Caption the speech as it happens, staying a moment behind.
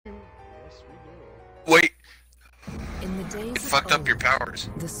Wait, In the it days of fucked up your old, powers.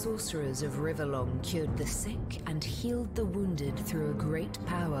 the sorcerers of Riverlong cured the sick and healed the wounded through a great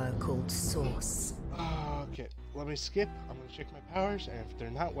power called Source. Okay, let me skip. I'm gonna check my powers, and if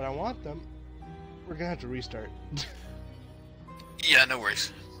they're not what I want them, we're gonna have to restart. Yeah, no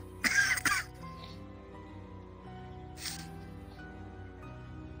worries.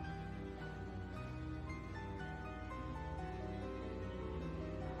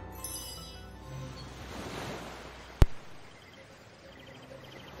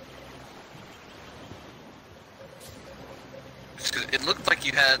 Just 'cause it looked like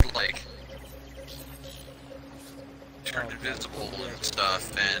you had, like, turned invisible and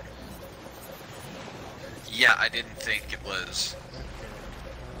stuff, and yeah, I didn't think it was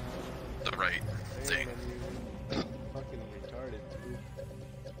the right thing. Fucking retarded, dude.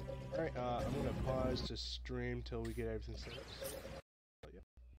 Alright, I'm gonna pause to stream till we get everything set up.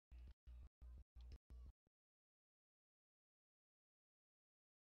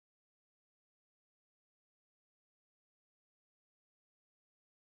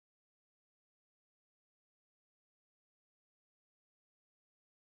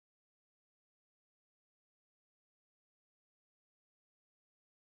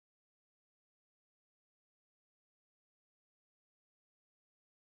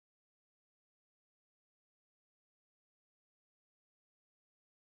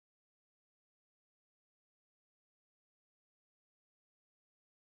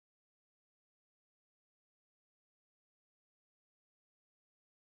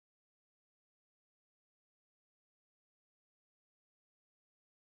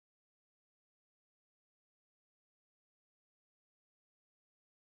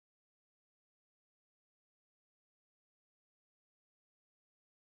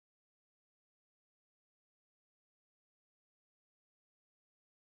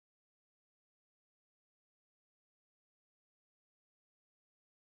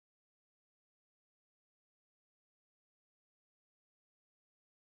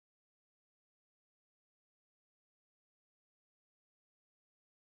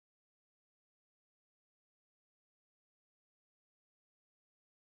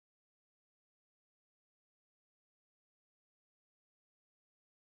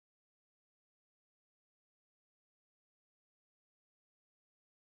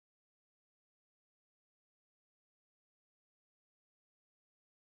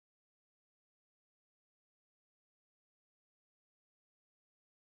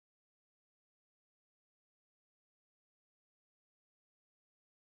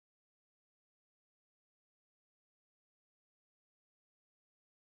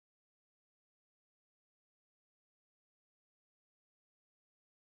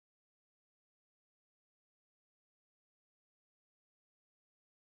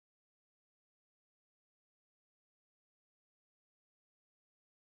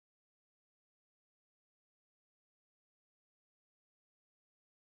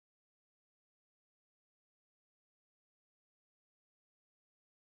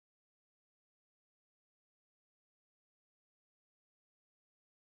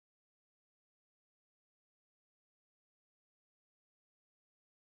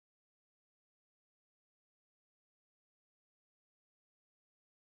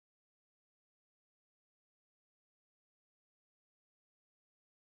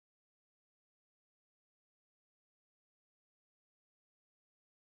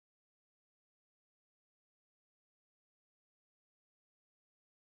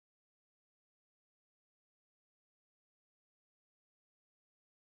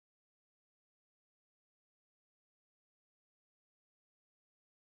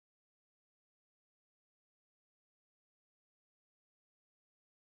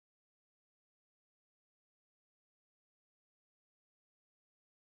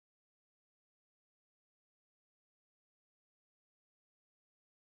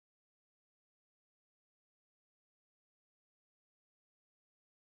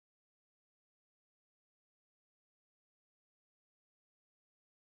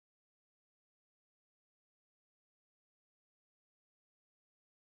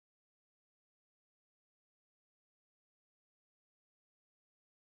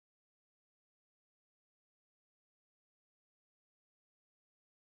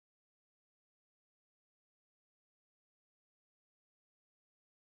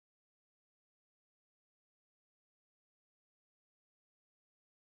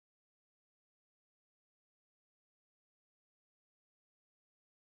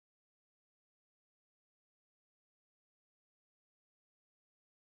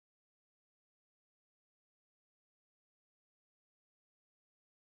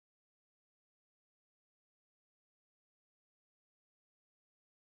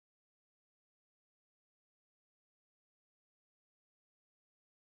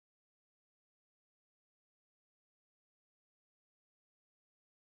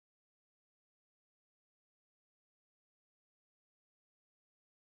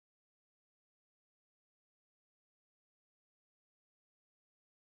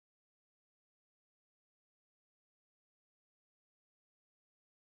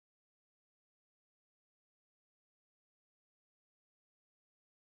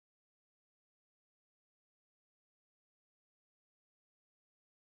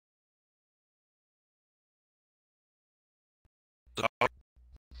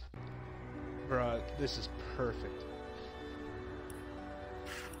 Bruh, this is perfect.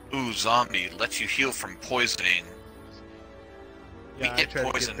 Ooh, zombie lets you heal from poisoning. Yeah, We get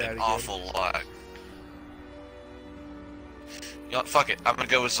poisoned an awful lot. You know what, fuck it, I'm gonna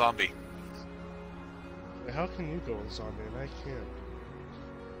go with zombie. Wait, how can you go with zombie and I can't?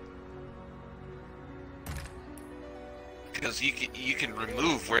 Because you can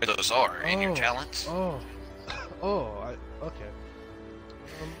remove where those are in your talents. Okay.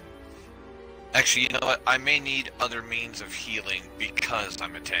 Actually, you know what? I may need other means of healing because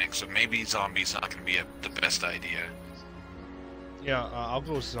I'm a tank, so maybe zombie's not gonna be the best idea. Yeah, I'll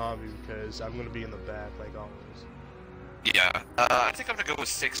go with zombie because I'm gonna be in the back like always. Yeah, I think I'm gonna go with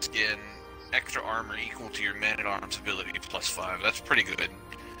 6 skin, extra armor equal to your man-at-arms ability plus 5. That's pretty good.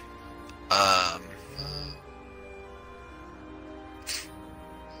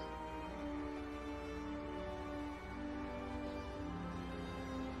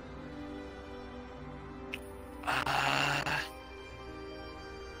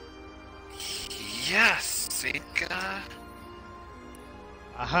 Yes, I think,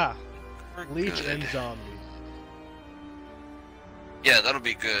 Aha! we're Leech good. and zombie. Yeah, that'll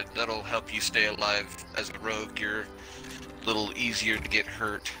be good. That'll help you stay alive as a rogue. You're a little easier to get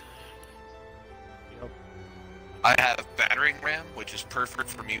hurt. Yep. I have battering ram, which is perfect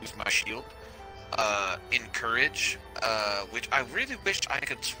for me with my shield. Encourage, which I really wish I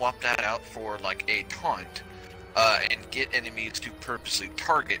could swap that out for like a taunt, and get enemies to purposely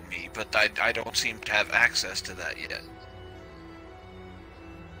target me, but I don't seem to have access to that yet.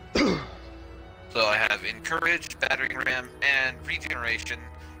 So I have encourage, battering ram, and regeneration,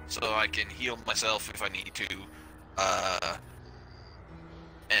 so I can heal myself if I need to,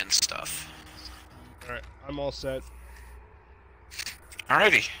 and stuff. Alright, I'm all set.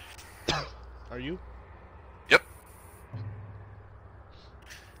 Alrighty. Are you? Yep.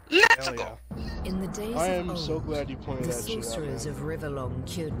 Let's Hell go. yeah. In the days I of am so old, glad you pointed the that shit out, sorcerers man. of Riverlong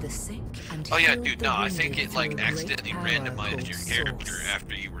cured the sick and Oh yeah, healed dude, the no, I wounded think it through like a great accidentally power randomized called your character Source.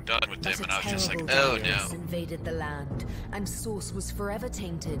 after you were done with them, But and a I was just like, terrible oh darkness no. invaded the land, and Source was forever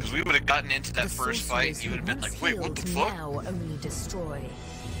tainted. Because we would have gotten into that The first fight, sorcerers and you who would have been once like, wait, what the healed fuck? now only destroy,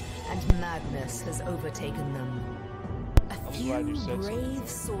 and madness has overtaken them. A few glad you said brave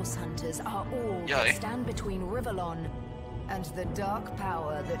Source hunters are all Yeah, that stand between Riverlon and the dark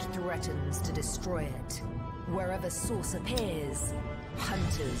power that threatens to destroy it. Wherever Source appears,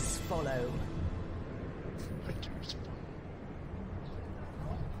 hunters follow.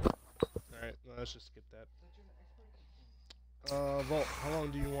 Alright, well, let's just get that. Vault, how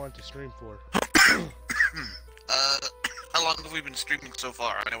long do you want to stream for? How long have we been streaming so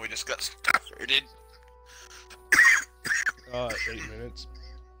far? I know we just got started. 8 minutes.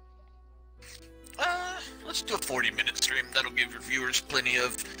 Let's do a 40-minute stream. That'll give your viewers plenty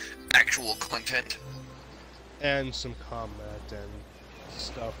of actual content. And some combat and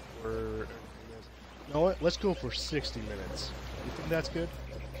stuff for everything else. You know what? Let's go for 60 minutes. You think that's good?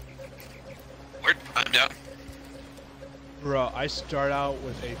 Word, I'm down. Bruh, I start out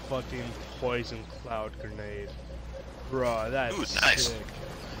with a fucking poison cloud grenade. Bruh, that's Ooh, nice. sick.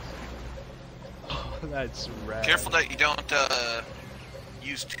 Oh, that's rad. Careful that you don't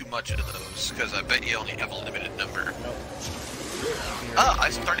use too much of those, because I bet you only have a limited number. Nope.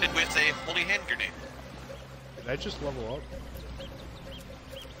 I started with a holy hand grenade. Did I just level up?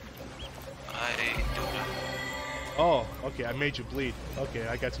 I don't know. Oh, okay, I made you bleed. Okay,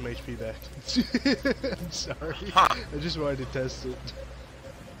 I got some HP back. I'm sorry. Huh. I just wanted to test it.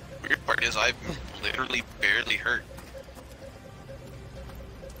 Weird part is I'm literally barely hurt.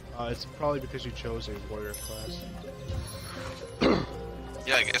 It's probably because you chose a warrior class.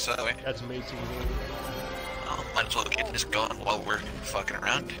 Yeah, I guess that way. Got some 18 Might as well get this going while we're fucking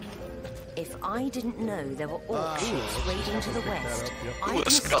around. If I didn't know there were orcs raiding to the west, Yep. Ooh, I'd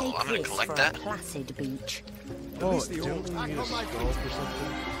a skull. mistake I'm gonna this collect for that. a placid beach. Oh, didn't we need a skull for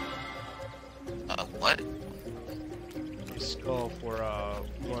something? What? A skull for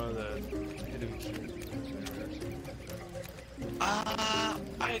one of the hidden shit.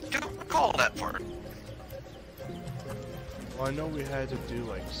 I don't recall that part. Well, I know we had to do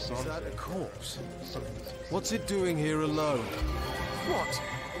like something. Is that a corpse? Something. What's it doing here alone? What?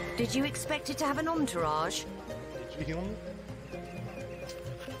 Did you expect it to have an entourage? Did you heal me?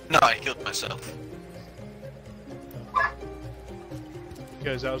 No, I healed myself.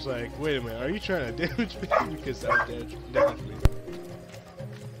 Because I was like, wait a minute, are you trying to damage me? Because I damaged me.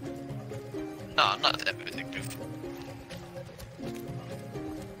 No, I'm not that vindictive.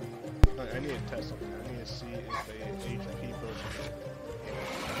 I need to test something. I need to see if a HP potion.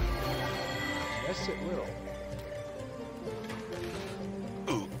 Yes, it will.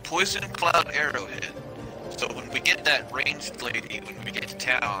 poison cloud arrowhead. So when we get that ranged lady, when we get to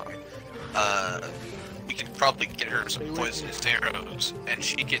town, we can probably get her some poisonous arrows, and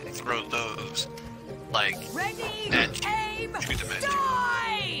she can throw those, like, Ready, at aim, shoot them at you.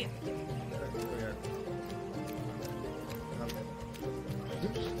 die!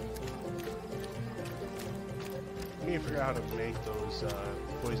 We need to figure out how to make those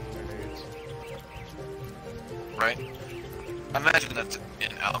poison grenades. Right? I imagine that's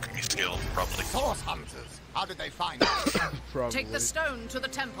an alchemy skill, probably. Source hunters. How did they find us? Probably. Take the stone to the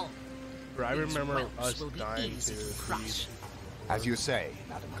temple. Bro, I remember whelps us will be dying easy to to crush. As you say,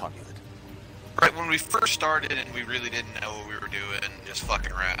 Madam Conduit. Right, when we first started and we really didn't know what we were doing, just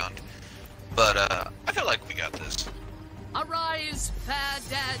fucking around. But, I feel like we got this. Arise, fair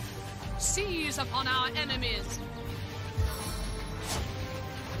dead. Seize upon our enemies.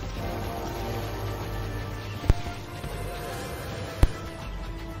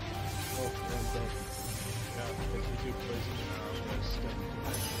 Oh, yeah, if we do poison, yes, definitely.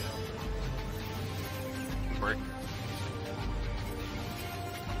 Right.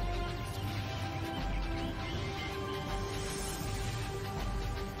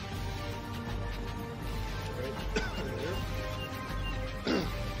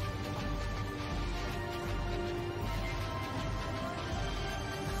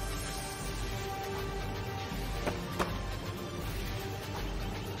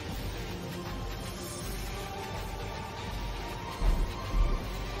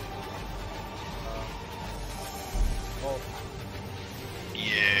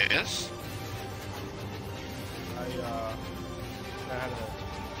 Yes. I had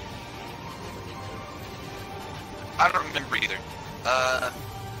I don't remember either.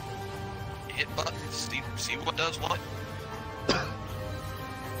 Hit buttons, see what does what?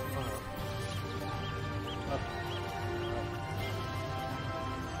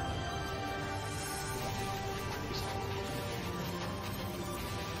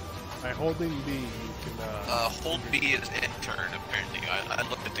 by holding B, you can Hold B is end turn, apparently. I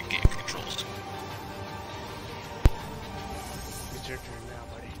looked at the game controls. It's your turn now,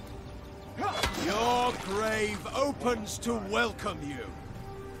 buddy. Your grave opens to welcome you.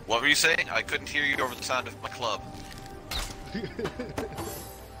 What were you saying? I couldn't hear you over the sound of my club.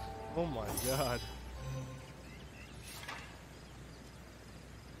 Oh my god.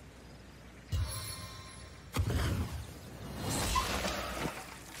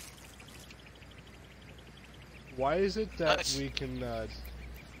 Why is it that Nice. we can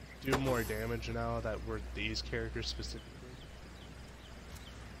do more damage now that we're these characters specifically?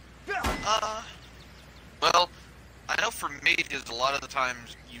 Well, I know for mages, a lot of the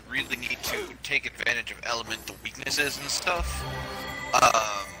times you really need to take advantage of elemental weaknesses and stuff.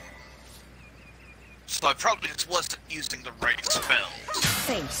 So I probably just wasn't using the right spells.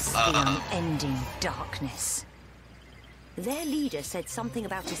 Face the unending darkness. Their leader said something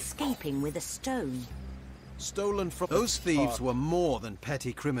about escaping with a stone. Stolen from... Those thieves were more than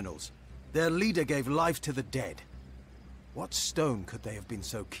petty criminals. Their leader gave life to the dead. What stone could they have been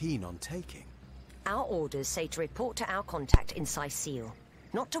so keen on taking? Our orders say to report to our contact in Sicile,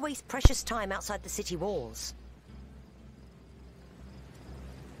 not to waste precious time outside the city walls.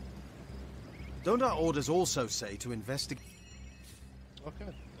 Don't our orders also say to investigate?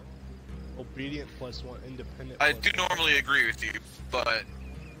 Okay. Obedient +1, independent. I +1. do normally agree with you, but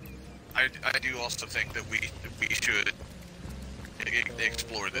I do also think that we should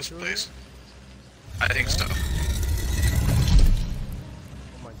explore this place. I think so.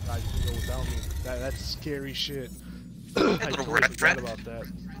 Oh my god, you can go without me. That's scary shit. I little totally rat forgot trap. about that.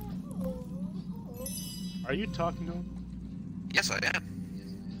 Are you talking to him? Yes, I am.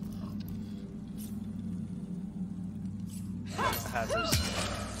 I have this.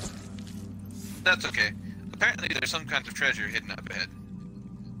 That's okay. Apparently there's some kind of treasure hidden up ahead.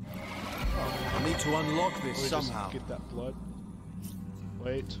 I need to unlock this Let me somehow. just get that blood.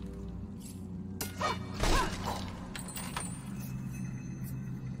 Wait.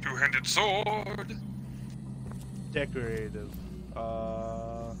 Two-handed sword! Decorative.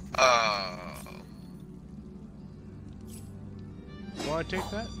 Want to take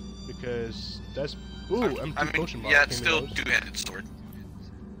that? Because that's... Ooh, empty I mean, potion bottle. yeah, it's King still of those. two-handed sword.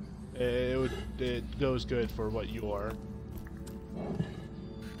 It goes good for what you are.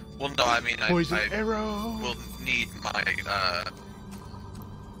 Well, no, I mean, Poison I arrow! will need my,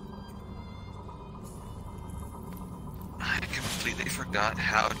 I completely forgot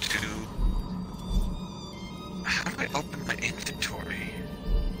how do I open my inventory?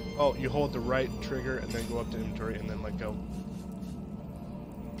 Oh, you hold the right trigger and then go up to inventory and then let go.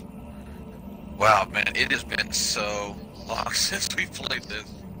 Wow, man, it has been so long since we played this.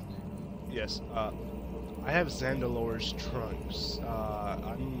 Yes. I have Zandalore's trunks.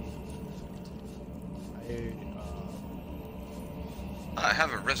 I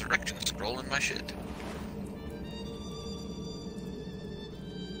have a resurrection scroll in my shit.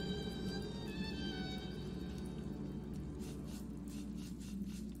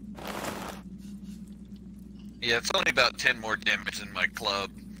 Yeah, it's only about 10 more damage in my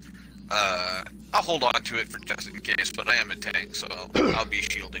club. I'll hold on to it for just in case, but I am a tank, so I'll be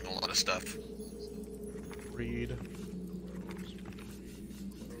shielding a lot of stuff. Read.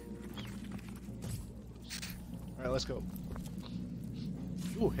 Alright, let's go.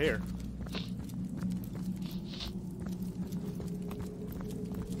 Ooh, hair.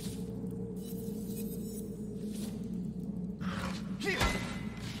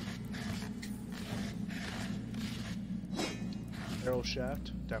 Arrow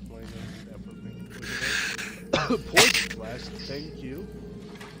shaft, definitely gonna do that for me. Poison blast, thank you.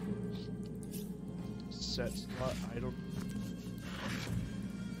 Set slot item.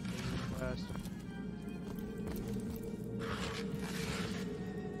 Poison blast.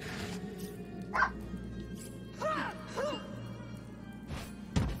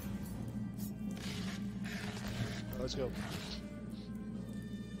 Let's go.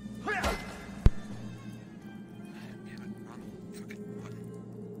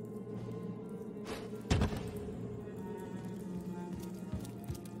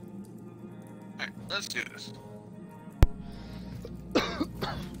 Alright, let's do this.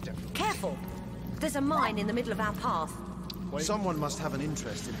 Careful! There's a mine in the middle of our path. Wait. Someone must have an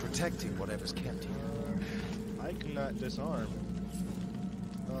interest in protecting whatever's kept here. I cannot disarm.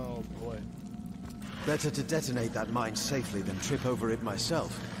 Oh boy. Better to detonate that mine safely than trip over it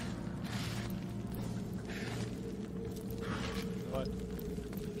myself. What?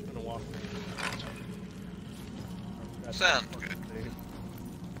 I'm gonna walk. Sounds good.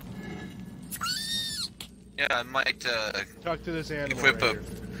 Yeah, I might Talk to this animal equip right a. here.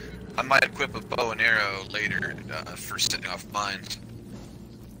 I might equip a bow and arrow later for setting off mines.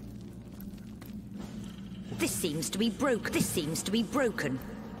 This seems to be broken.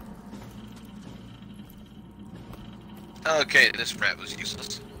 Okay, this rat was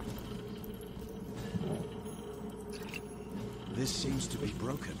useless. This seems to be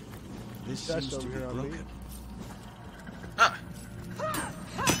broken. This That's seems to over be here on me. broken. Ah,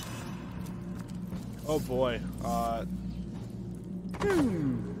 Oh boy.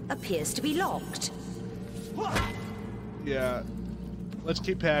 Appears to be locked. Yeah. Let's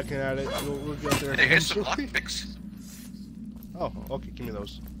keep packing at it. We'll get there hey, here's some eventually. lockpicks. Oh, okay, give me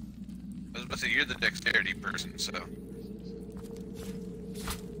those. I was about to say, you're the dexterity person, so.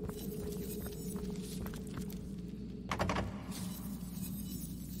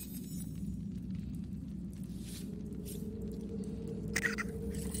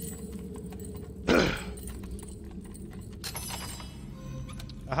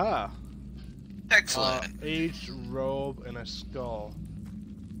 Aha! Excellent. Aged robe and a skull.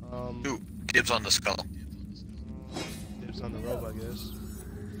 Ooh, dibs on the skull. Dibs on the robe, I guess.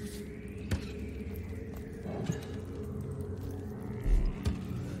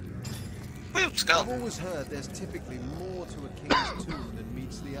 Woo, skull. I've always heard there's typically more to a king's tomb than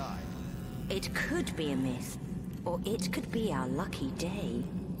meets the eye. It could be a myth, or it could be our lucky day.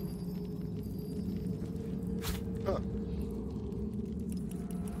 Huh.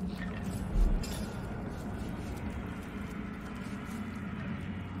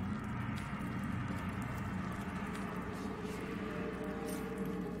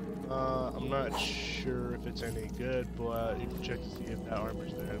 I'm not sure if it's any good, but you can check to see if that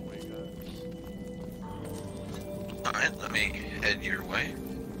armor's there. What you got? Alright, let me head your way.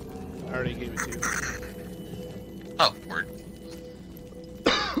 I already gave it to you. Oh, word.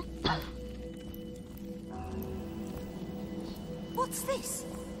 What's this?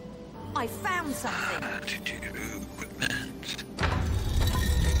 I found something. Equipment.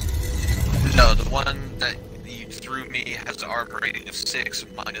 No, the one that you threw me has an armor rating of 6,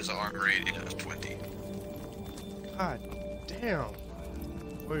 mine is an armor rating of 20. God damn.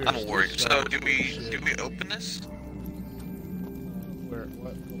 Warriors I'm worried. still So shot. do we Shit. open this? Where?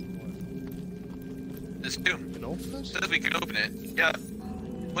 What? This tomb. Can open this? Says we can open it. Yeah.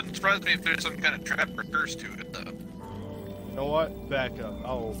 Wouldn't surprise me if there's some kind of trap or curse to it, though. You know what? Back up.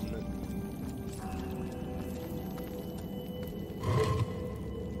 I'll open it.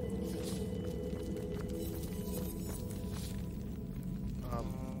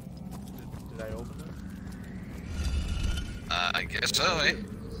 Did I open it? I guess so, eh?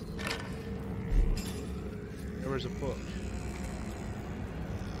 There was a book.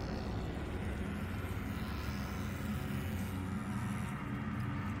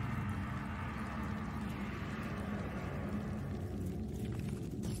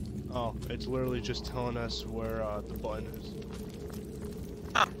 Oh, it's literally just telling us where the button is.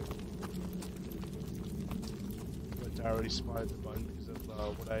 Huh. But I already spotted the button because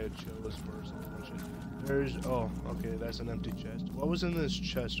of what I had chose for some bullshit. There's, oh, okay, that's an empty chest. What was in this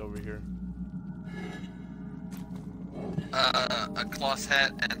chest over here? A cloth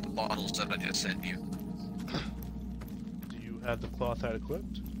hat and the bottles that I just sent you. Do you have the cloth hat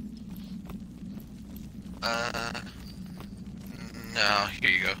equipped? No, here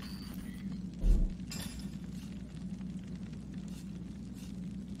you go.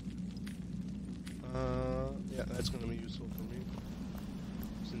 Yeah, that's gonna be useful for me.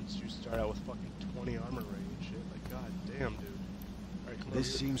 Since you start out with fucking 20 armor rating and shit, like, god damn, dude. Alright, come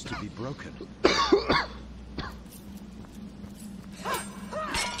This seems to be broken.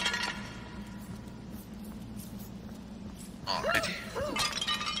 Alrighty.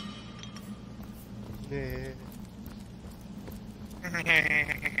 Yeah.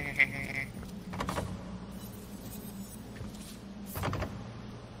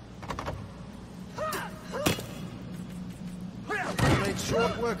 We made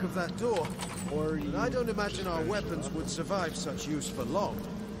short work of that door. Or And I don't imagine our weapons would survive such use for long.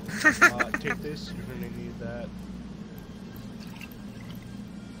 Take this, you're gonna need that.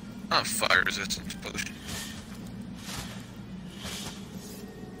 Oh, fire resistance potion.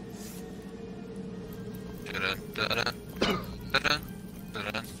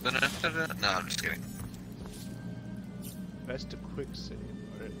 No, I'm just kidding. Best a quick save.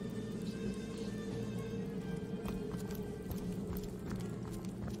 Alright.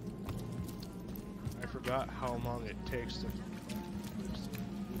 I forgot how long it takes to.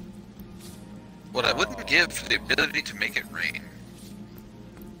 What I wouldn't give for the ability to make it rain.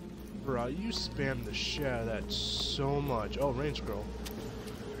 Bro, you spam the shit out of that so much. Oh, rain scroll.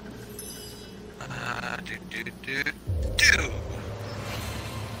 Do.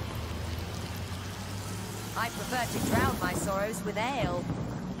 I prefer to drown my sorrows with ale.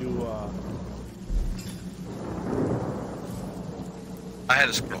 You, I had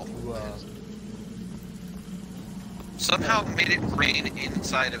a scroll. you, Somehow made it rain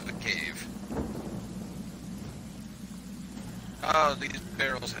inside of a cave. Oh, these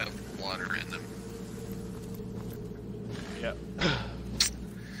barrels have water in them. yeah.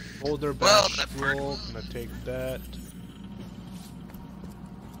 Boulder Well, bash that scroll, gonna take that.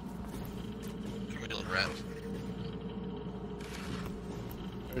 Chameleon rat.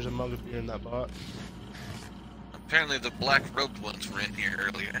 There's a mug of beer in that box. Apparently the black robed ones were in here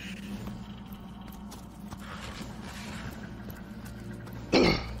earlier.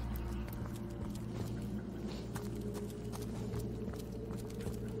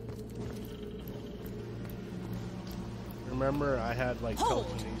 Remember, I had like Hold!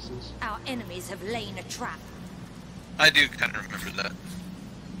 telekinesis. Our enemies have lain a trap. I do kind of remember that.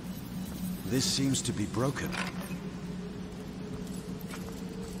 This seems to be broken.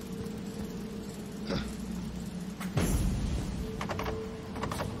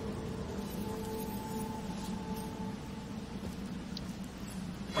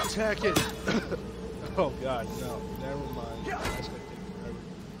 Attack it! Oh god, no. Never mind. That's gonna take forever.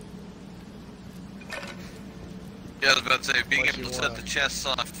 Yeah, I was about to say, being Unless able to you set wanna- the chests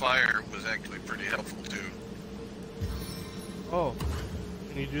on fire was actually pretty helpful too. Oh,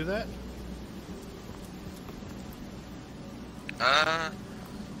 can you do that? I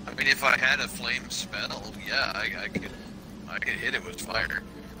mean, if I had a flame spell, yeah, I could hit it with fire.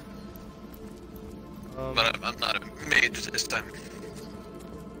 But I'm not a mage this time.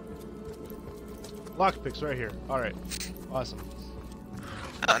 Lockpicks right here. Alright. Awesome.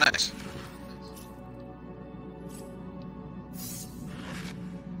 Oh, nice.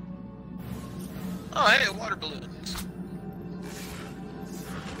 Oh, hey, water balloons.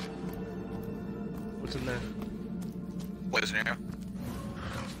 What's in there? Poison arrow.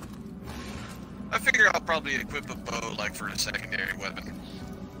 I figure I'll probably equip a bow, like, for a secondary weapon.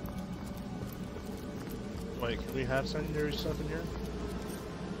 Wait, can we have secondary stuff in here?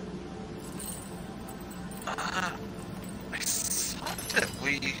 I thought that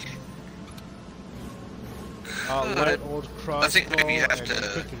we... Light old crossbow I think maybe you have and to-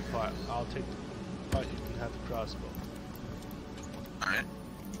 a cooking pot. I'll take the pot, you can have the crossbow. Alright.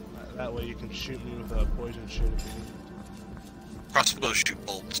 That way you can shoot me with a poison shit if you need. Crossbow shoot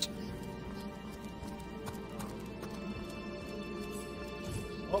bolts.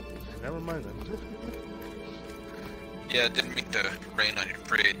 Oh, never mind then. Yeah, didn't mean to rain on your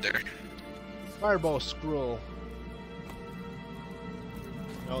parade there. Fireball scroll.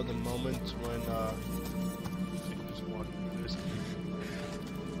 Oh, the moment when you can just walk through this.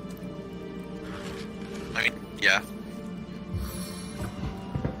 I mean, yeah.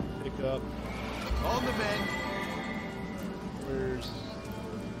 Take up. On the men. Where's...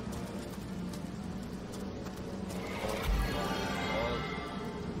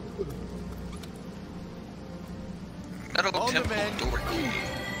 Metal On the temple men. door key.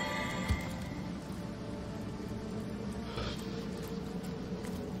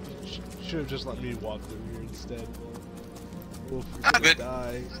 Should have just let me walk through here instead. We'll I'm good.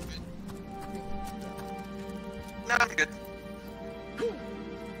 die. No, I'm good.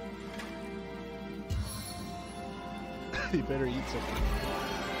 You better eat something.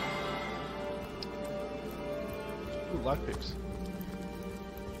 Ooh, lockpicks.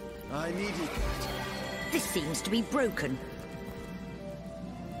 I needed that. This seems to be broken.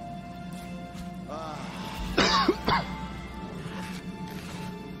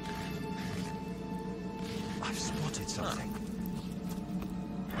 I've spotted something.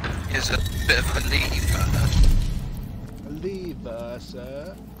 Is a bit of a lever. A lever,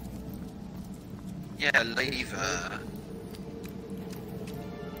 sir. Yeah, lever.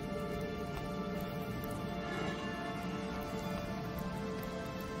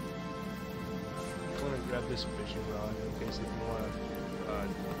 I'm gonna grab this fishing rod in case if you wanna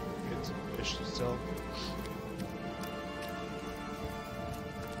get some fish to sell.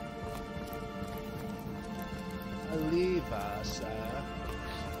 A lever, sir.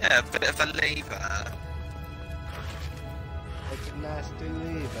 Yeah, a bit of a lever. Like a nasty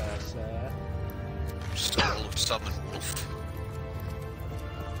lever, sir. Soul of Summon Wolf.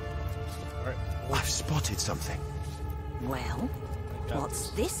 Alright. I've spotted something. Well,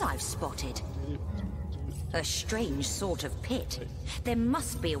 what's this I've spotted? A strange sort of pit. There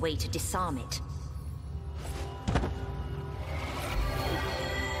must be a way to disarm it.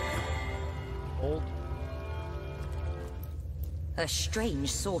 Hold. A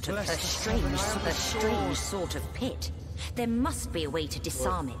strange sort of Bless the seven, I have a strange sort of pit. There must be a way to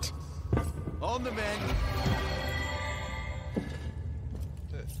disarm it. On the men.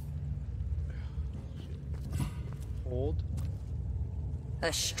 Hold.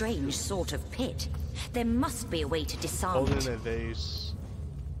 A strange sort of pit. There must be a way to disarm Hold it. in a vase.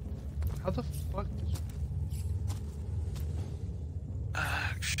 How the fuck did you...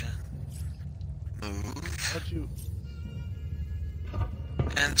 Action. Move. How'd you...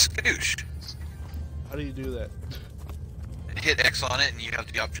 And skadoosh. How do you do that? Hit X on it and you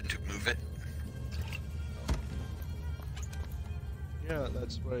have the option to move it. Yeah,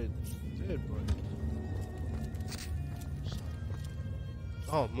 that's what I did, but...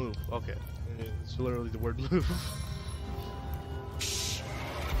 Oh, move. Okay. It's literally the word move. Shh!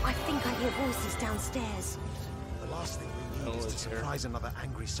 I think I hear voices downstairs. The last thing we need Oh, is to it's here. surprise another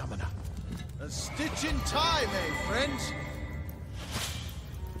angry summoner. A stitch in time, eh, friends?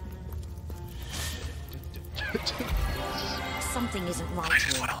 Something isn't right Might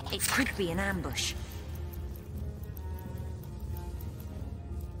as here. well. It could be an ambush.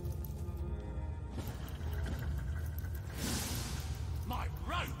 My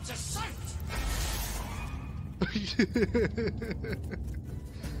road to sight!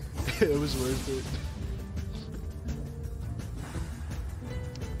 It was worth it.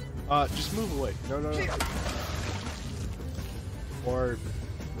 Just move away. No. Or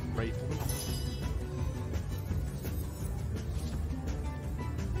right.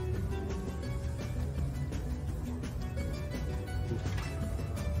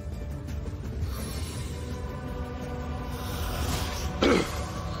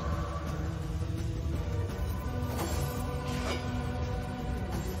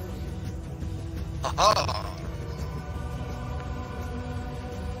 Aha!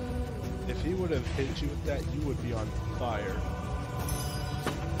 If he would have hit you with that, you would be on fire.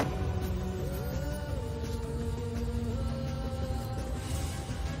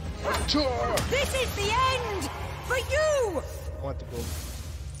 This is the end! For you! I want the gold.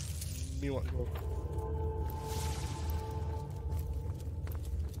 Me want gold.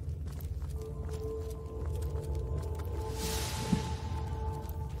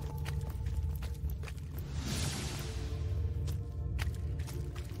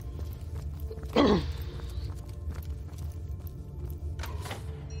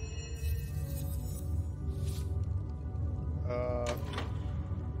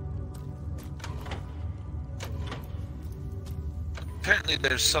 Apparently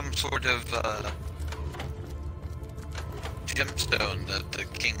there's some sort of gemstone that the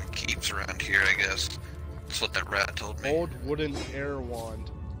king keeps around here, I guess. That's what that rat told me. Old wooden air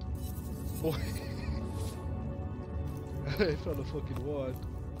wand. Boy. I found a fucking wand.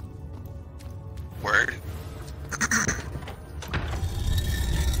 Word.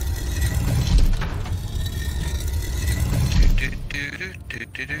 do, do, do, do.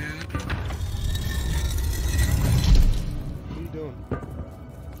 Do-do-do-do-do. What are you doing?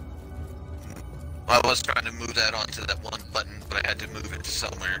 Well, I was trying to move that onto that one button, but I had to move it to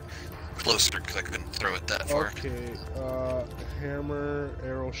somewhere closer because I couldn't throw it that far. Okay, hammer,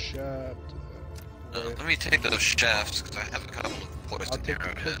 arrow shaft. Let me take those shafts because I have a couple of I'll poison take the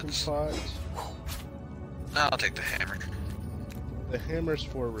cooking arrowheads. pot. No, I'll take the hammer. The hammer's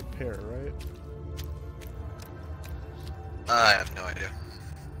for repair, right? I have no idea.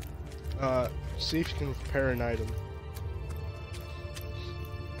 See if you can repair an item.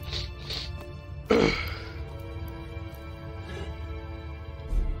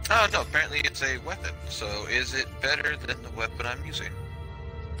 Oh no, apparently it's a weapon. So is it better than the weapon I'm using?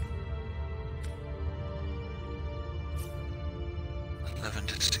 $11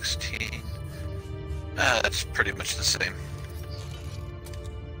 to $16. That's pretty much the same.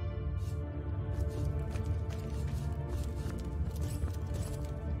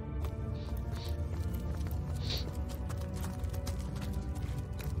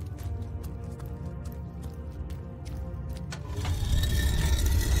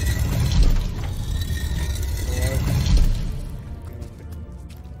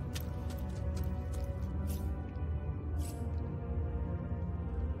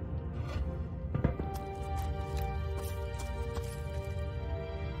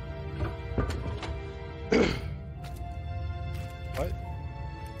 What?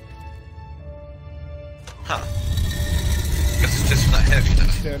 Huh. Guess it's just not heavy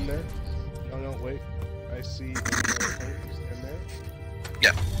enough. Stand there. No, wait. I see. Stand there.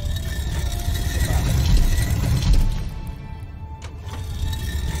 Yeah.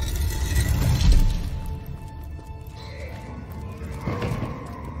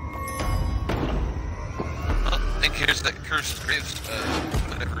 I think here's that cursed graves,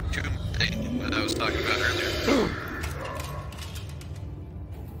 whatever tomb thing that I was talking about earlier.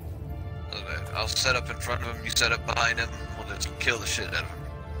 I'll set up in front of him, you set up behind him, we'll just kill the shit out of him.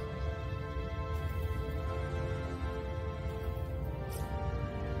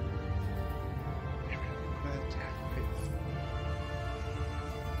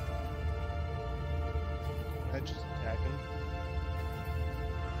 I just attack him.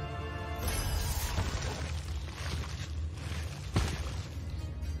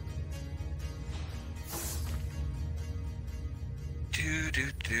 Do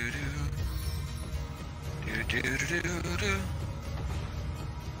do do do. Do do do do do.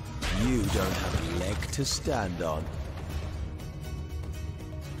 You don't have a leg to stand on.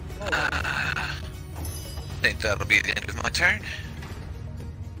 Think that'll be the end of my turn.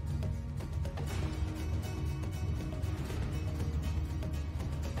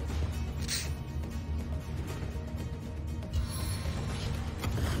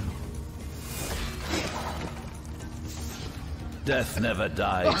 Death never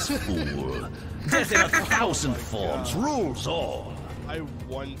dies, fool. Death in 1,000 forms rules all. I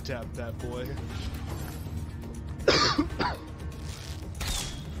one-tapped that boy.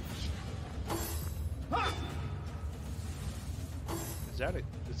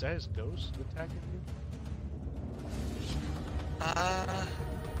 Is that his ghost attacking you?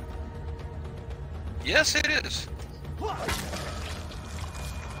 Yes it is. Oh.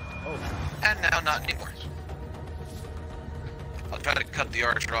 And now not anymore. I'll try to cut the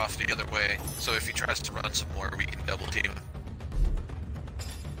archer off the other way, so if he tries to run some more, we can double team him.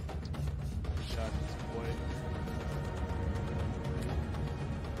 Shot this boy.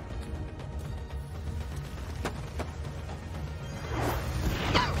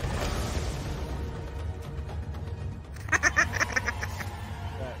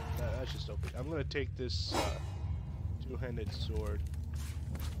 That's just open. I'm gonna take this two-handed sword.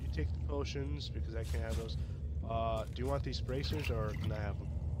 You take the potions because I can't have those. Do you want these bracers or can I have them?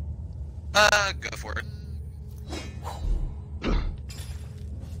 Go for it.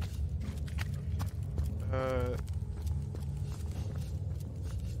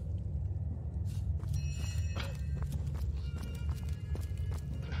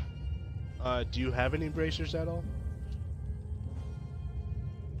 Do you have any bracers at all?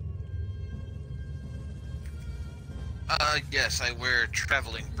 Yes, I wear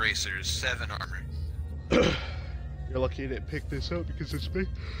traveling bracers, 7 armor. You're lucky I didn't pick this up because it's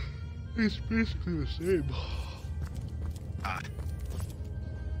basically the same. Ah.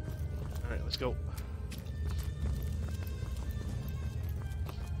 Alright, let's go.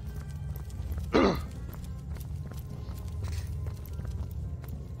 Oh.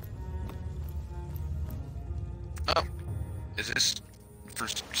 Is this for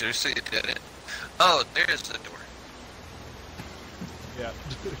seriously a dead end? Oh, there's the door. Yeah.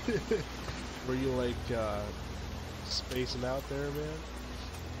 Were you like spacing out there, man?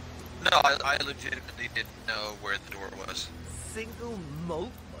 No, I legitimately didn't know where the door was. Single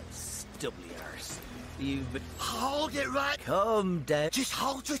malt, my stubbly arse. You've hold it right. Calm down. Just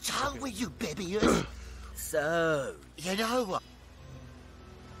hold your tongue with you, baby. So, You know what?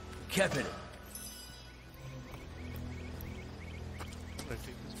 Captain. I'm gonna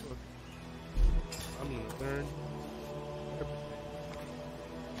take this book. I'm gonna learn.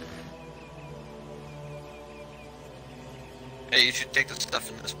 Hey, you should take the stuff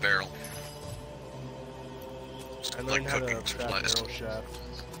in this barrel. It's I like learned how to cooking craft supplies. arrow shaft.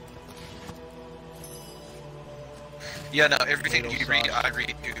 Yeah, no, everything Tomato you read, sauce. I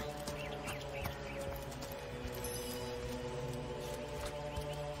read too.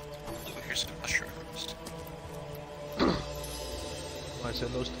 Ooh, here's some mushrooms. Want to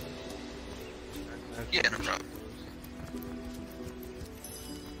send those to Yeah, no problem.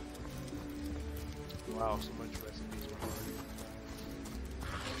 Wow, so much recipes.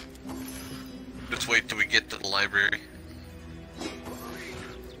 Just wait till we get to the library.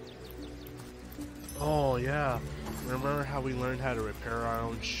 Oh yeah. Remember how we learned how to repair our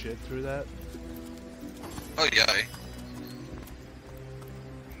own shit through that? Oh yeah.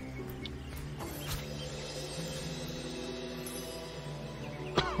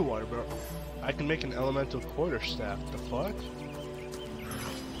 Water barrel. I can make an elemental quarterstaff. The fuck?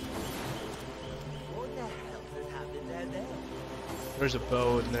 What the hell has happened down there? There's a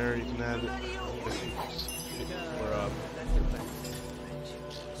bow in there. You can have it. Or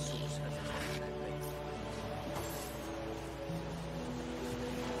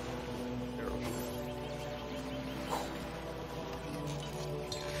arrow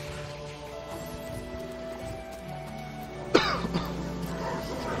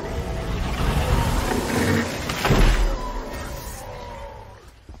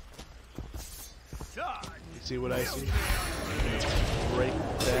shaft. You see what I see? Break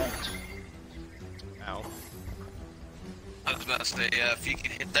that. Ow. I was about to say, yeah, if you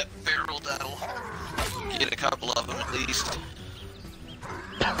can hit that barrel, that'll get a couple of them at least.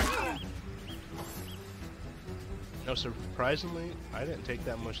 No, surprisingly, I didn't take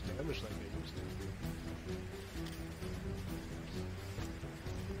that much damage like I used to.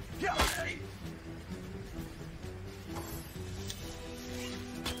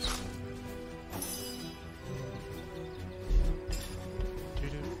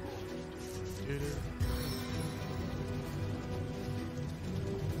 Doo-doo. Doo-doo.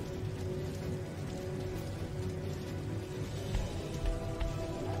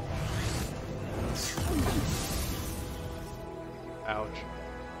 Ouch.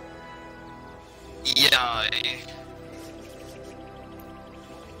 Yeah,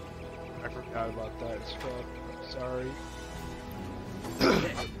 I forgot about that as fuck. Sorry.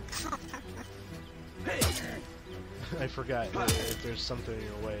 I forgot if there's something in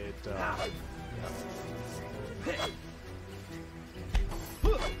your way,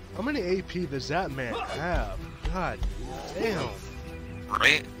 How many AP does that man have? God damn.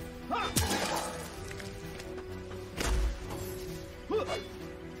 right? This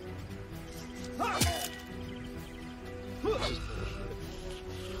is bullshit.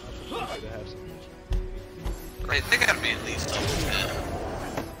 I'm happy to have some. Right, they gotta be at least level 10.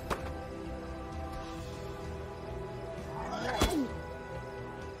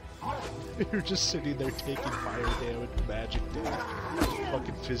 You're just sitting there taking fire damage, magic damage,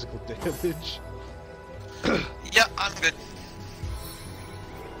 fucking physical damage. Yeah, I'm good.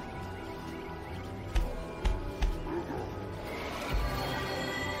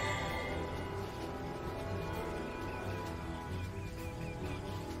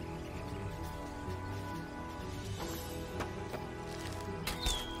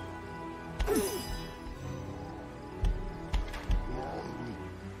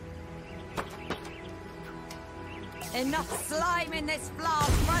 Enough slime in this flask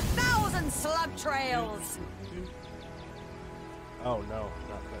for 1,000 slug trails! Oh no,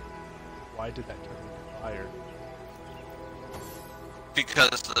 not that. Why did that turn into fire?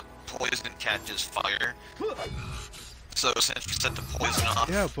 Because the poison catches fire. So since you set the poison off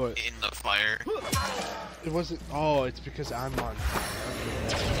Yeah, but in the fire. it wasn't. Oh, it's because I'm on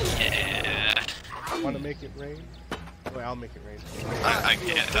fire. Yeah. Want to make it rain? Wait, I'll make it rain. I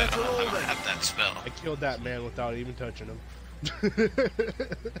can't. I don't have that spell. I killed that man without even touching him.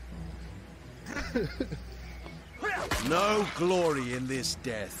 No glory in this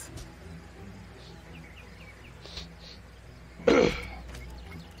death.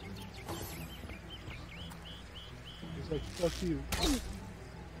 He's like, fuck you.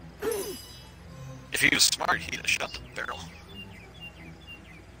 If he was smart, he'd have shot the barrel.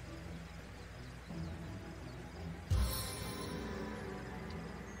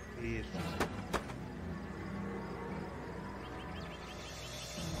 Yeah. it's just...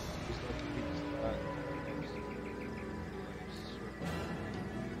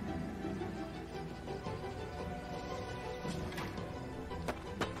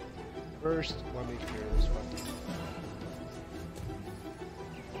 First, let me clear this one.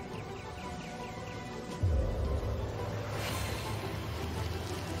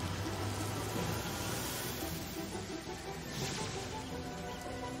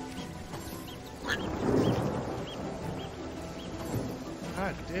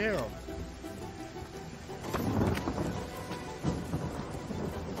 God damn.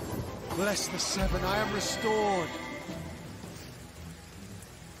 Bless the Seven, I am restored.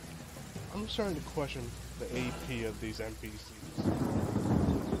 I'm starting to question the AP of these NPCs.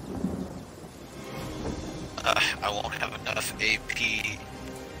 I won't have enough AP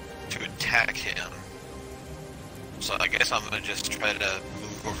to attack him. So I guess I'm gonna just try to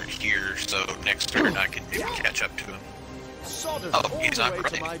move over here so next turn I can maybe catch up to him. Sodden Oh, all he's the not way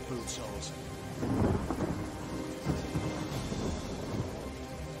ready. to my boot soles. I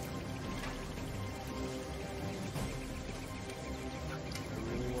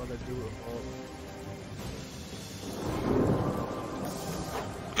really want to do it all.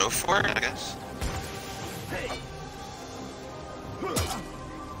 Go for it, I guess. Did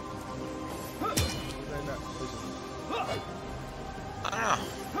I not listen? I don't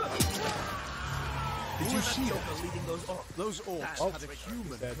know. Did you see that? Those orcs had a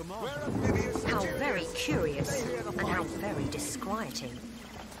human commander. How very curious, and how very disquieting.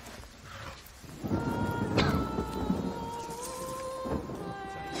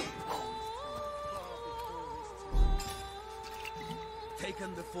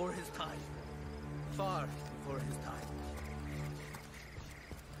 Taken before his time. Far before his time.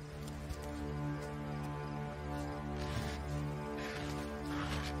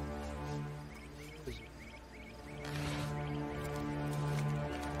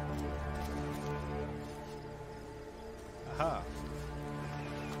 Aha.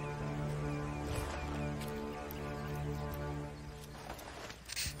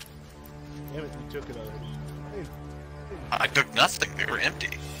 Damn it, you took it already. Hey, I took nothing, they were empty.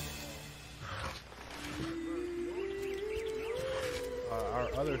 our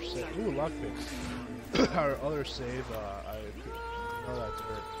other save. Ooh, lockpicks. Our other save, oh, that's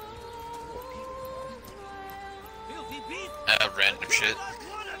hurt. Random shit.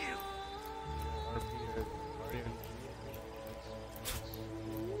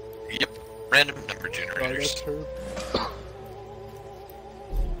 Yep, random number Oh, generators. that's her.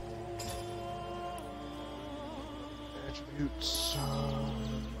 Attributes.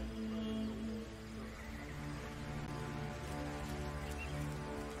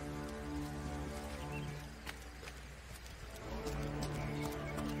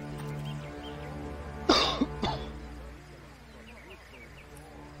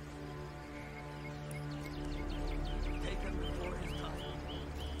 Taken before his time.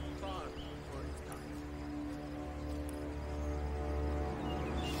 Far before his time.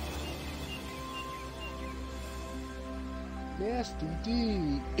 Nasty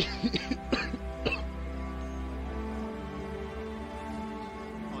D.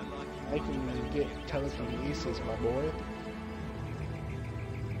 I can get telekinesis, my boy.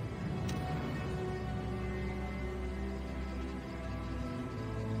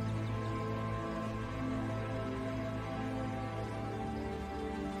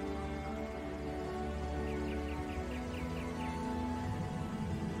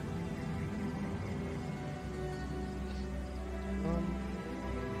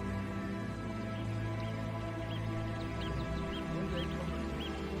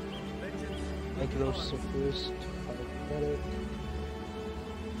 Microsophist, Pyrokinetic,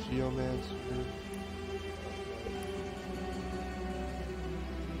 Geomancer.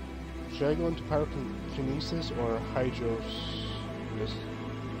 Should I go into Pyrokinesis or Hydrosophist?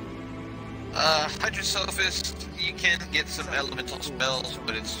 Hydrosophist, you can get some elemental spells,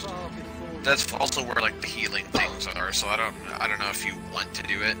 but that's also where like the healing things are, so I don't know if you want to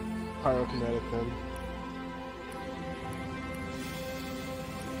do it. Pyrokinetic then.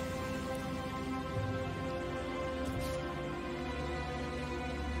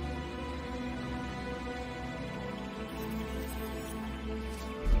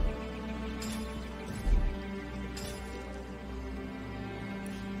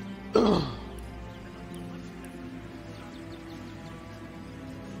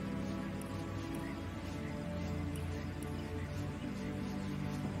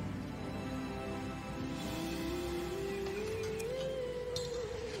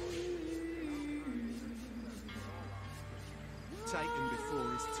 taken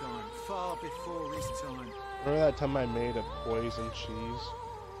before his time. Far before his time. Remember that time I made a poison cheese?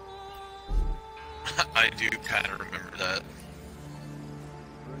 I do kind of remember that.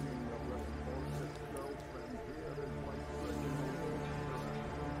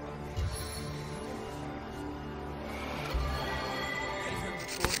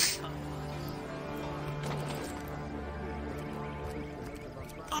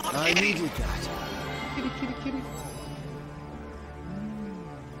 I needed that. Kitty, kitty, kitty.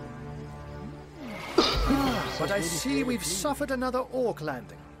 But I see we've suffered another orc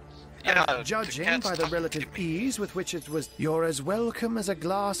landing. Yeah, Judging by the relative ease with which it was, you're as welcome as a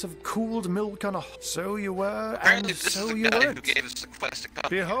glass of cooled milk on a... So you were, apparently and this so is the you guy weren't. who gave us the quest to come.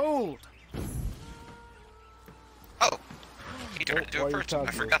 Behold! Oh, he turned into a While you're person. I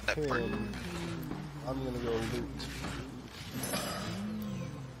talking forgot with that part. him, I'm gonna go loot.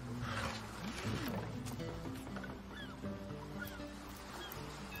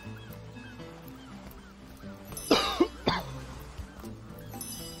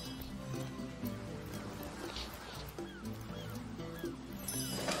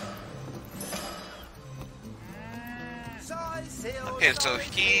 Okay, so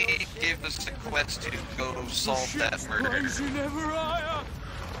he gave us the quest to go solve that murder.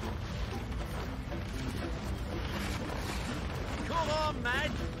 Come on,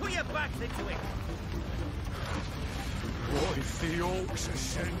 man! Put your backs into it! What if the orcs are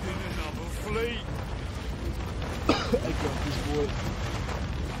sending another fleet? I got this boy.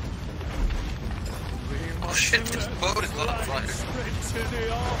 Oh shit, this boat is on fire.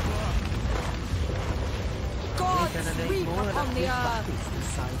 God, sweep upon the earth!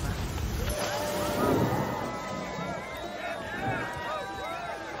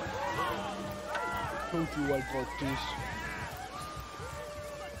 Don't you like about this?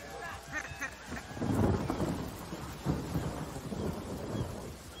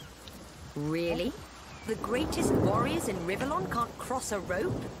 Really? The greatest warriors in Rivellon can't cross a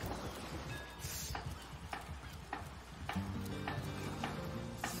rope?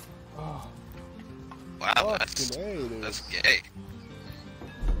 Wow, Fucking that's gay.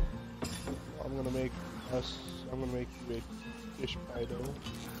 I'm gonna make you a fish pie dough.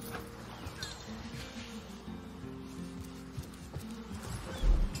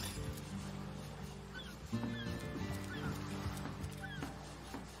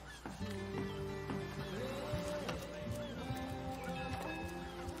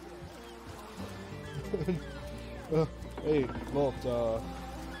 Hey, look,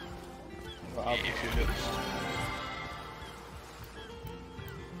 obviously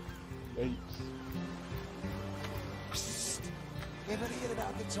Yikes. Ever hear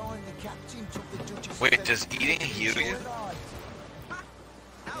about the time the captain took the Duchess? Wait, does eating heal you?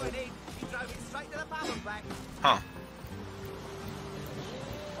 How it is, he drove it straight to the pub and back. Huh.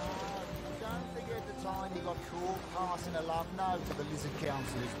 Don't forget the time he got caught passing a love note to the Lizard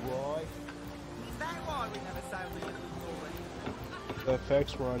Councillor's wife. Is that why we never sailed the little story? The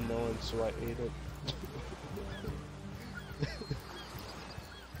effects were unknown, so I ate it.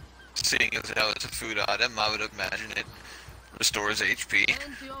 Seeing as how it's a food item, I would imagine it restores HP.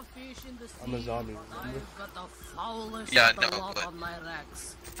 Plenty of fish in the sea, I'm a zombie, but remember? I've got the foulest Yeah, of I the know, lot but- on my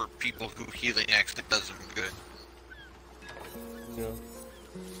racks. For people who healing actually does them good. Yeah.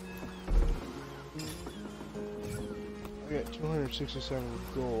 I got 267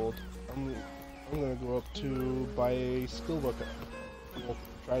 gold. I'm gonna go up to buy a skill book. We'll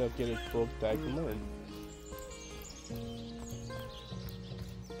try to get a book that I can learn.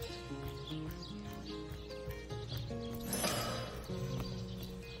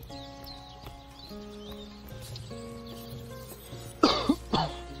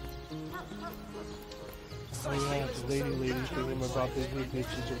 Oh yeah, the lady's thinking about the new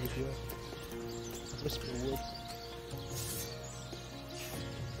bitches over here. Whisperwood.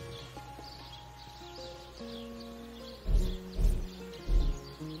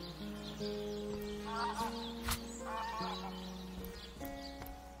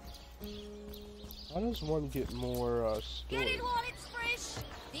 How does one get more Get storage? it while it's fresh.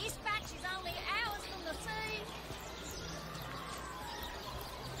 This batch is only hours from the sea.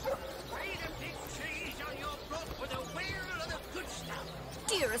 Eat a big cheese on your book with a wheel of the good stuff.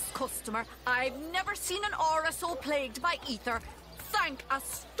 Dearest customer, I've never seen an aura so plagued by ether. Thank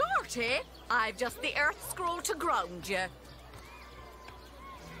Astarte, I've just the earth scroll to ground you.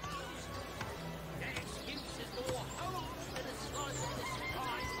 That excuse is more holes than a slice of the sky.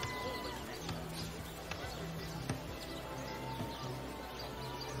 Always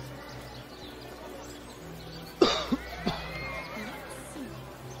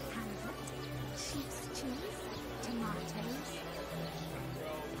Cheese, cheese, tomatoes,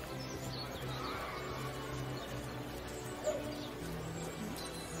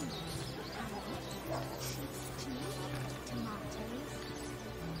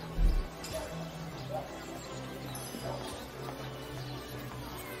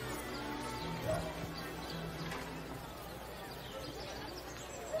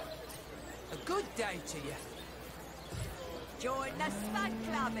 day to you. Join the Spud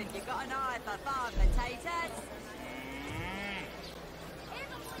Club if you got an eye for farm potatoes.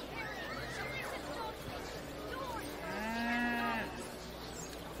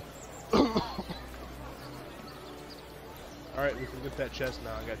 Alright, we can get that chest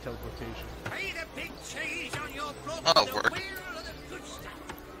now. I got teleportation. Pay the big cheese on your blood. Oh, the work. wheel of the good stuff.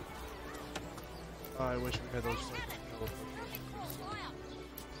 Oh, I wish we had those fucking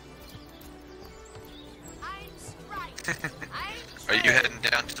Are you heading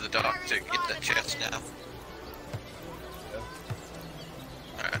down to the dock to get that chest now?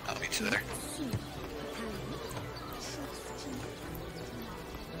 Alright, I'll meet you there.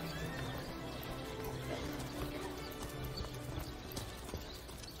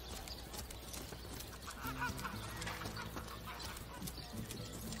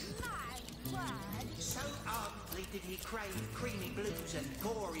 So ardently did he crave creamy blues and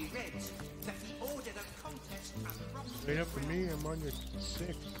gory reds that he ordered a contest of Wait up for me, I'm on your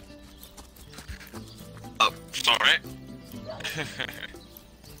 6. Oh, sorry.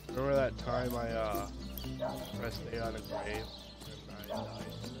 Remember that time I pressed A on a grave and I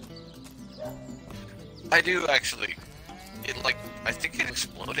died? I do actually. It like, I think it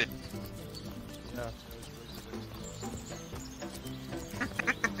exploded. Yeah.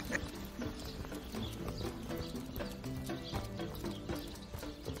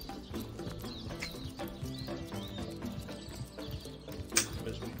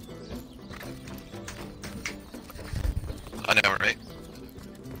 I know, right?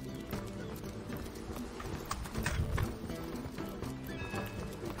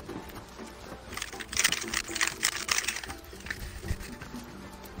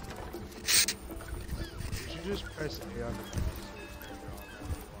 Did you just press A on the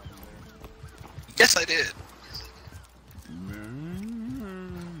Yes, I did.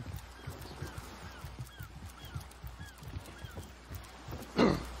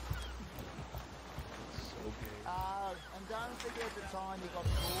 And don't forget the time you got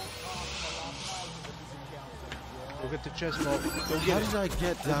caught passing a love note to the Divinity. Go get the chest ball. Go How get did I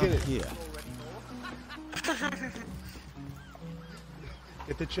get Go down get it. here?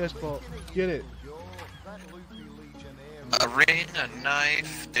 Get the chest ball. Get it. A ring, a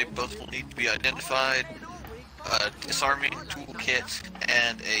knife, they both will need to be identified. A disarming toolkit,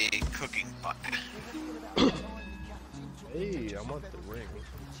 and a cooking pot. Hey, I want the ring.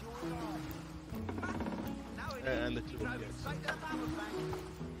 And the toolkit.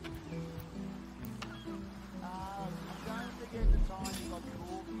 Don't forget the time you got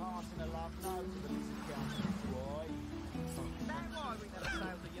caught passing a love note to the Divinity. Don't worry, we never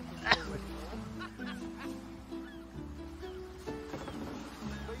failed to get this forward.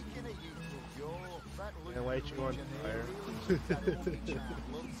 Speaking of you, that And light you on fire.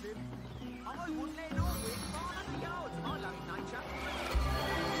 I wouldn't let on with 500 yards, my loving nature.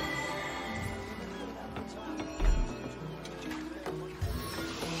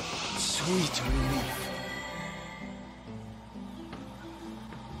 Sweet relief.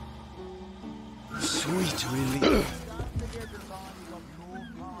 Sweet relief.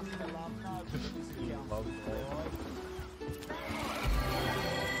 Love that.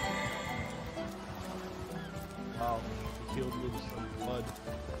 Wow, he killed me with some blood.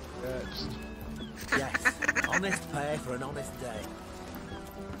 Next. Yes, honest pay for an honest day.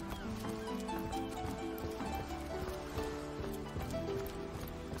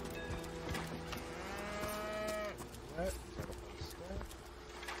 That.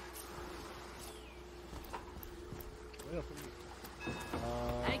 Wait up for me.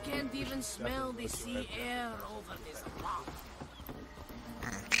 I can't even smell the sea air over this block.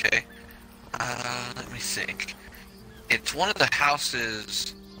 Okay. Let me think. It's one of the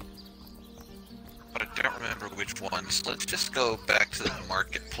houses, but I don't remember which one. So let's just go back to the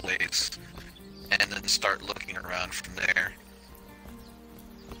marketplace and then start looking around from there.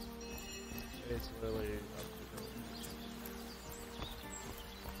 It's really up to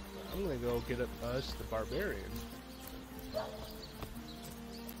I'm gonna go get us the barbarian.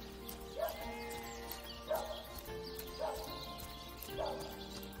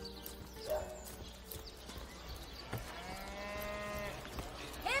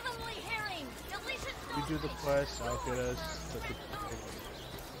 Heavenly herring, delicious. You do the quest, I'll get us the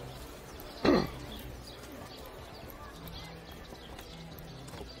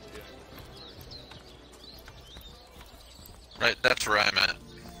Right, that's where I'm at.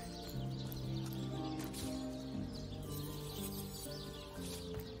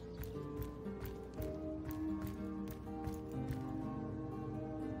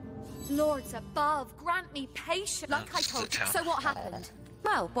 Lords above, grant me patience. Like I told you. So what happened?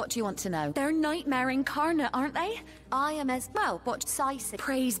 Well, what do you want to know? They're nightmare incarnate, aren't they? I am as well. What Sisa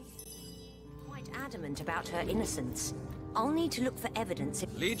praise. Quite adamant about her innocence. I'll need to look for evidence.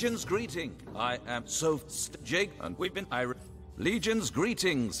 Legion's greeting. I am Jake, and we've been Legion's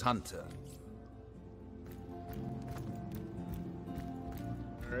greetings, Hunter.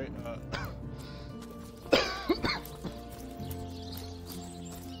 All right.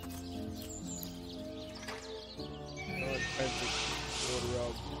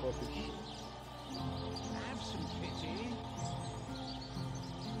 Have some pity.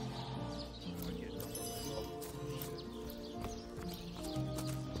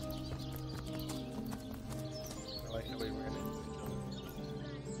 I like how we ran into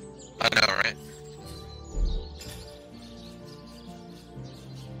I know, right?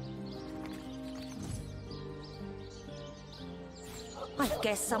 I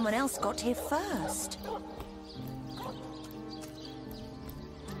guess someone else got here first.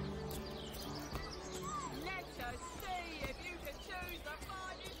 Let us see if you can choose the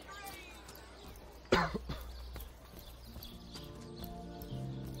finest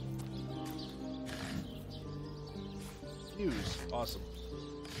breed. Use. Awesome.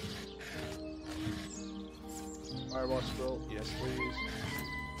 Fireball scroll. Yes, please.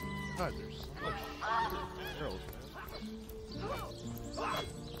 God, there's so much arrows,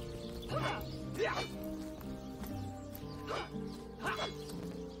 In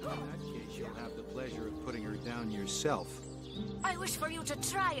that case, you'll have the pleasure of putting her down yourself. I wish for you to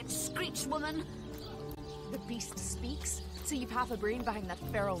try it, Screech woman. The beast speaks, so you've half a brain behind that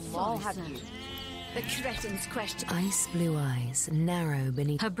feral maul, have you? The cretin's question. Ice blue eyes, narrow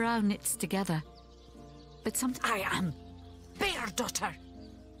beneath. Her brow knits together. But I am Bear Daughter.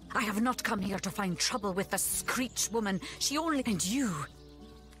 I have not come here to find trouble with the Screech woman. She only... And you.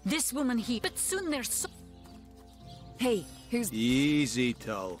 This woman But soon there's so... Hey, who's... Easy,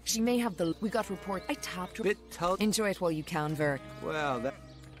 Tull. She may have the... We got report. I tapped her. Bit Tull. Enjoy it while you can, Ver.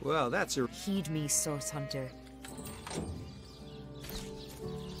 Well, that's a... Heed me, Source Hunter.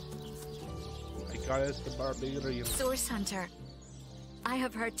 I got us the barbarian. Source Hunter. I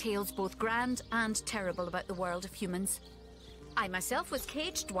have heard tales both grand and terrible about the world of humans. I myself was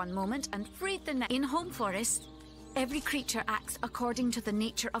caged one moment and freed the next. In Home Forest, every creature acts according to the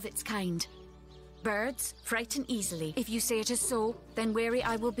nature of its kind. Birds frighten easily. If you say it is so, then wary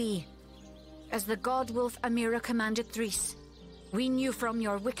I will be. As the god wolf Amira commanded Threes, we knew from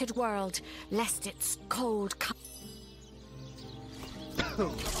your wicked world, lest its cold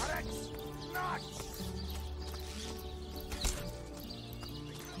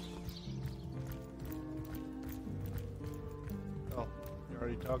Oh, you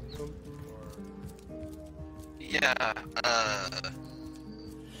already talked to him? Or... Yeah,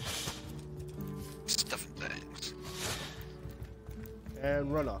 stuff and things.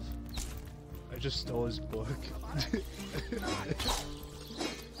 And run off. I just stole his book.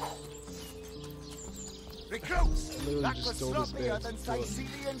 Recruits! Literally That just was stole this sloppier man's than book.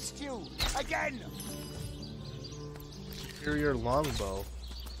 Sicilian stew. Again! Superior longbow.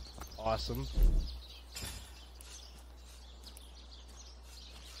 Awesome.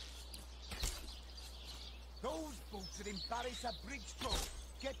 Those boots would embarrass a bridge crew.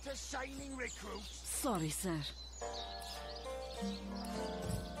 Get to shining, recruits. Sorry, sir.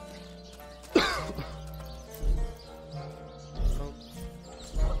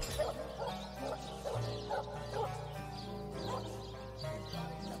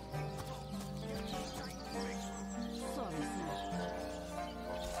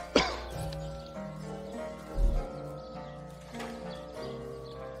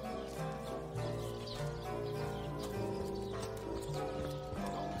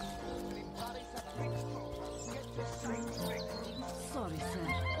 Sorry, sir.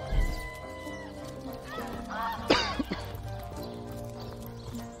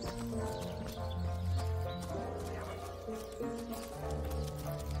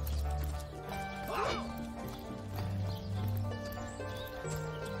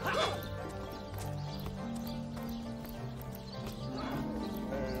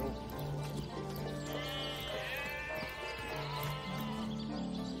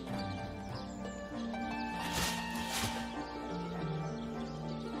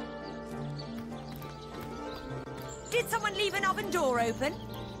 Did someone leave an oven door open?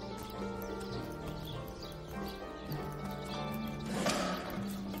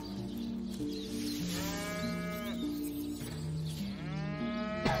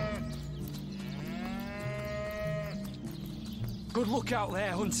 Good luck out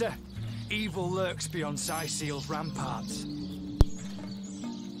there, Hunter. Evil lurks beyond Syseal's ramparts.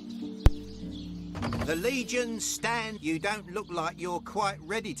 The Legion stand. You don't look like you're quite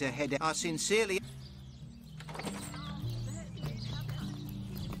ready to head out. I sincerely...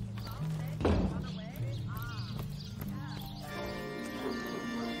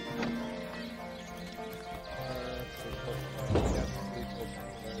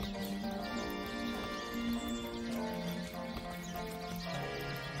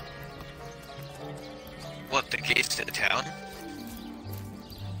 What, the gates to the town?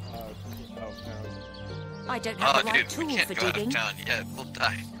 I don't have the right dude, we tool can't for go out of digging. town yet. We'll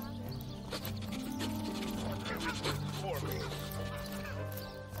die.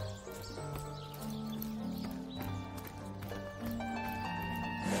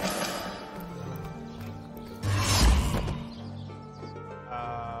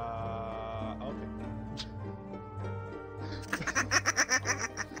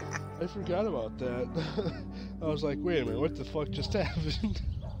 I forgot about that. I was like, wait a minute, what the fuck just happened?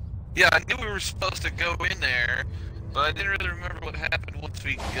 Yeah, I knew we were supposed to go in there, but I didn't really remember what happened once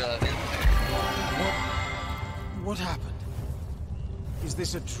we got in there. What happened? Is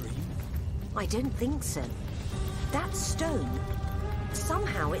this a dream? I don't think so. That stone,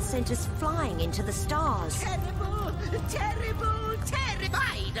 somehow it sent us flying into the stars. Terrible, terrible, terrible.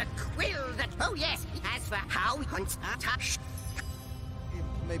 By the quill that... Oh, yes. As for how we hunt...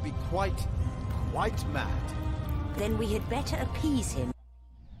 It may be quite mad. Then we had better appease him.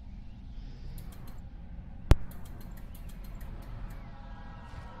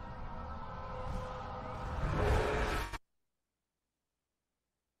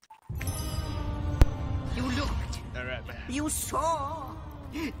 You looked. You saw.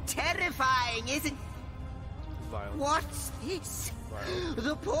 Terrifying, isn't... Violent. What's this?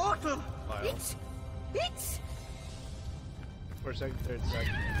 The portal. It's... For a second, third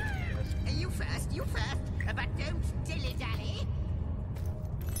second. You first, but don't dilly-dally.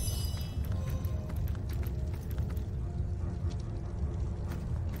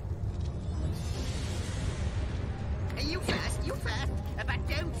 You first, but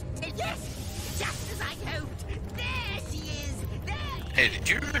don't dilly... Yes! Just as I hoped. There she is! There! Hey, did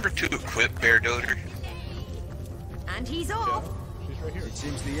you remember to equip Bear Doter? And he's off! She's right here. It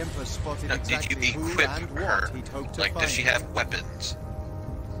seems the Emperor spotted No, exactly did you who equip and her? what he'd hoped to Like, find. does she have weapons?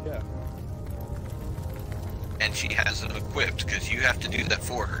 Yeah. And she has them equipped, because you have to do that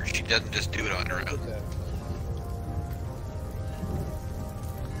for her. She doesn't just do it on her own.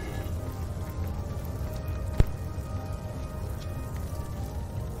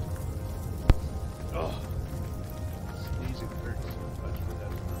 Oh. Sneezing hurts so much for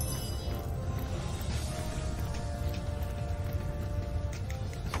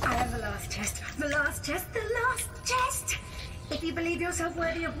that. I have the last chest. The last chest. The last chest. If you believe yourself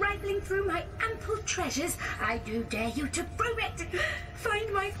worthy of rifling through my ample treasures, I do dare you to prove it.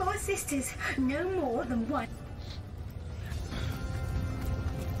 Find my 4 sisters. No more than one.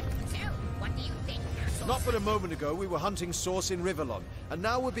 So, what do you think? Not but a moment ago we were hunting Source in Rivellon, and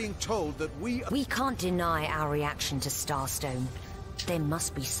now we're being told that we... We can't deny our reaction to Starstone. There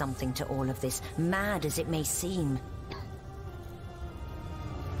must be something to all of this, mad as it may seem.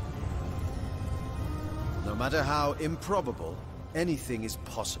 No matter how improbable, anything is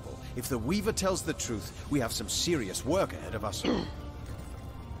possible. If the Weaver tells the truth, we have some serious work ahead of us.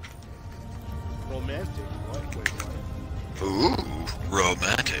 Romantic. What? Wait, what? Ooh,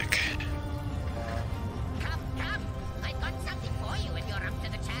 romantic. Come. I've got something for you if you're up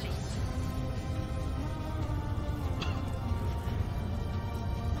to the challenge.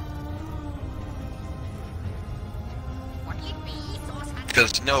 What'll it be, Source Hunter?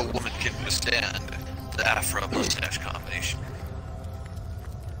 Because no woman can withstand the afro mustache combination.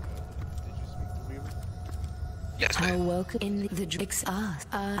 Yes, I ma'am. woke in the Drake's earth.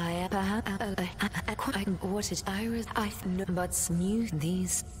 I what it iris I know but knew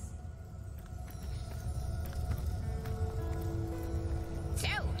these. So,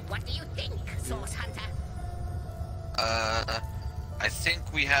 what do you think, Source Hunter? I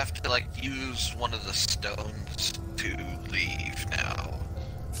think we have to, like, use one of the stones to leave now.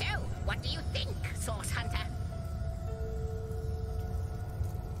 So, what do you think, Source Hunter?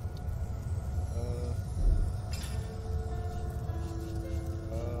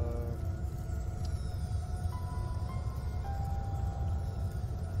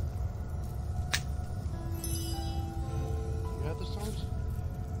 You have the stones?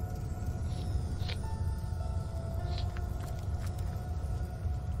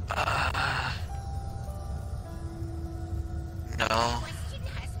 No. Question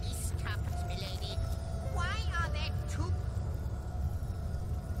has me stumped, milady. Why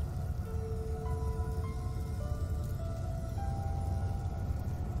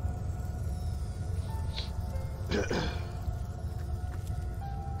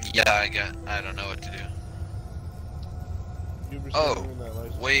Yeah, I don't know what to do. Oh,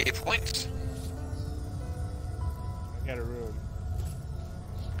 waypoints? I got a rune.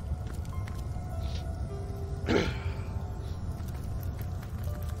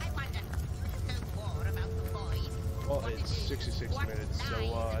 Well, it's 66 minutes, so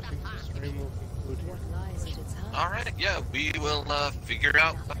I think the stream will conclude here. Alright, yeah, we will figure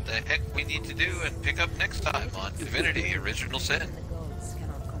out what the heck we need to do and pick up next time on Divinity Original Sin.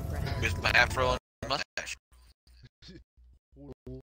 With my afro and mustache.